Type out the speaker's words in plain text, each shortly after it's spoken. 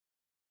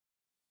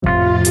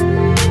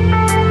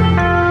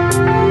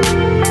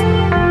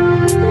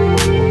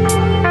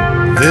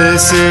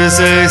This is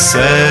a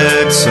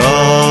sad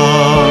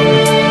song,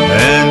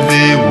 and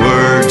the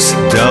words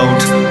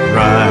don't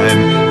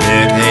rhyme.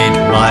 It ain't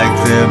like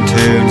them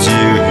tunes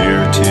you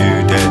hear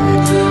today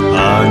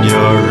on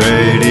your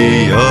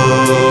radio.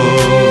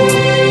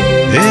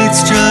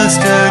 It's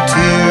just a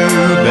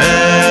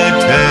too-bad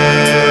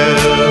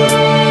tale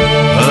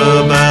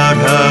about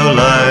how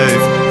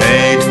life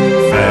ain't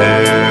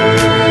fair,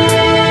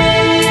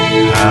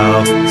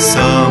 how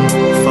some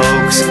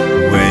folks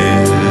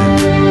win,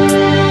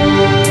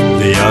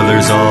 the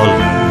others all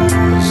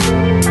lose.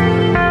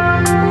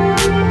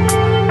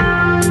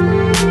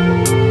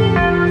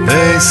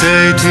 They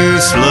say to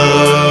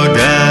slow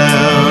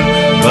down,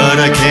 but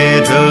I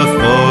can't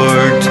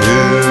afford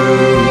to.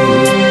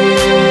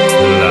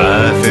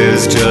 Life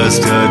is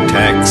just a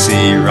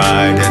taxi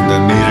ride and the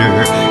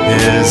meter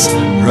is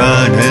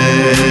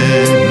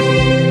running.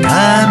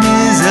 Time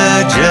is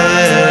a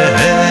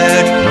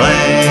jet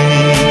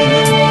plane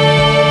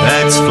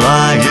that's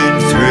flying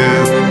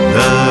through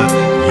the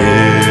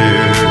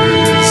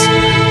years.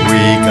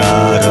 We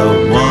got a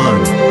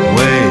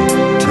one-way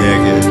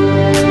ticket,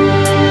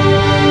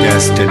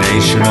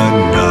 destination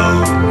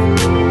unknown.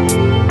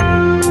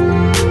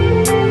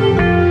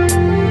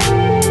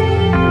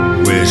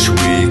 Wish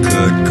we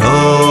could go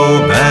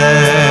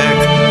back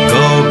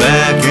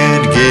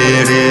and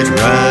get it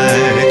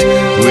right.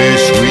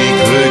 Wish we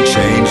could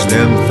change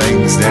them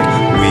things that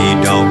we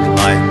don't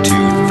like to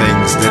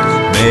things that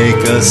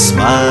make us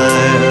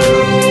smile.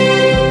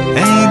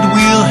 And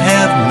we'll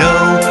have no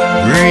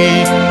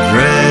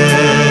regrets,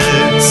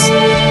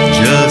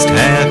 just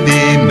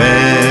happy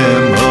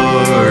memories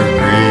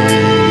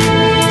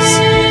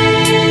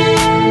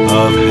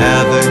of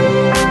having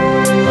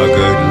a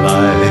good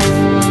life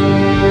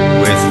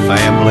with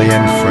family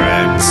and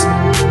friends.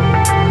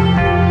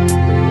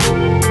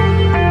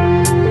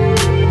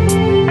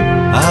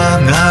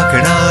 I'm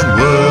knocking on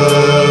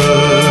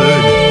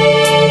wood,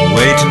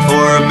 waiting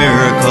for a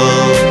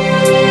miracle.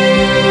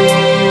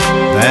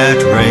 That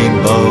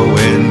rainbow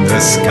in the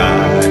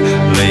sky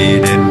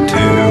leading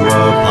to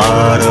a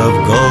pot of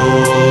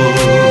gold.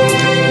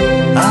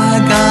 I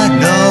got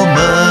no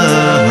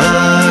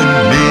money,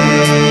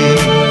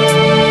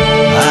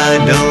 I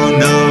don't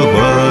know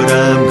what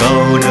I'm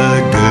gonna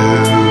do.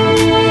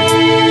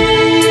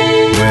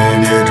 When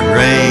it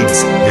rains,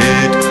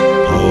 it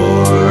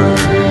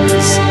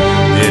pours,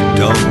 it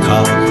don't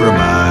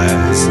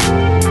compromise.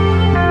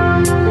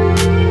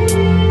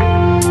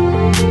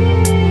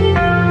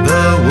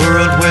 The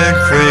world went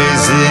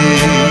crazy,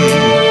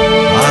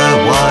 I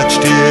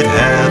watched it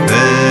happen.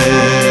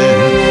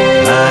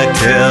 I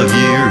tell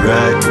you,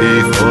 right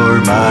before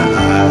my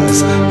eyes,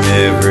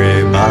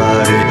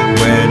 everybody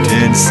went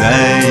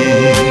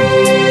insane.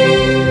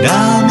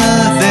 Now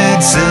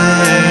nothing's simple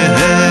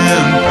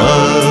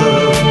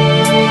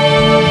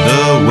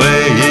the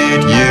way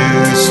it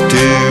used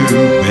to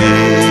be.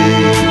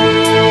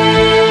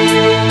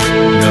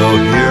 No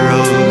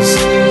heroes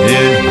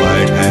in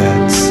white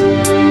hats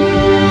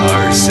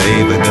are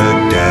saving the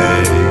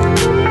day.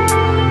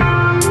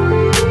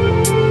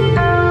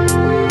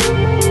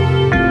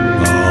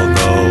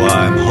 Although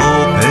I'm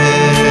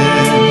hoping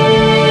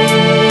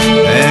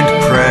and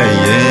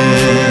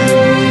praying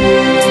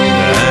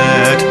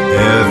that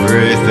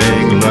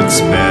everything looks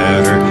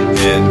better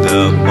in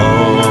the morning.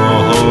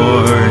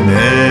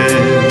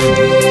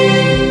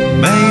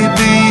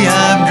 Maybe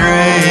I'm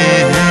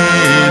dreaming,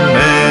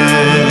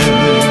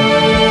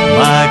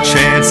 my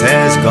chance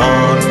has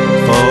gone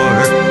for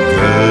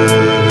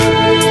good,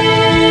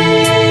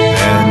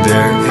 and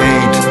there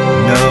ain't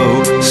no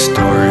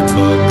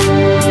storybook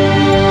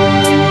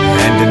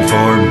ending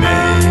for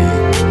me.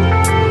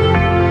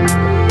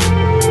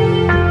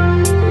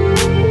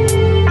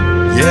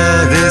 Yeah,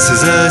 this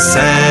is a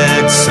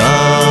sad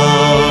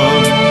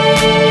song,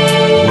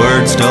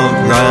 words don't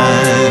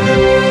rhyme,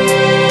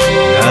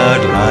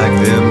 not like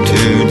them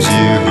tunes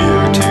you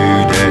hear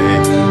today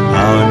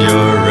on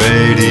your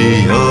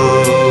radio.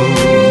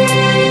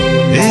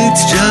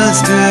 It's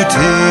just a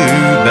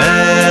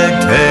too-bad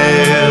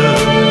tale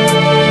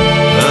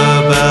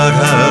about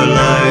how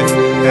life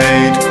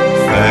ain't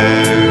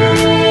fair,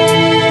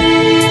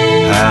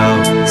 how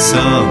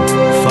some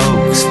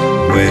folks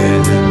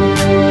win,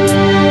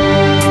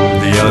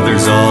 the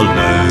others all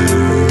learn.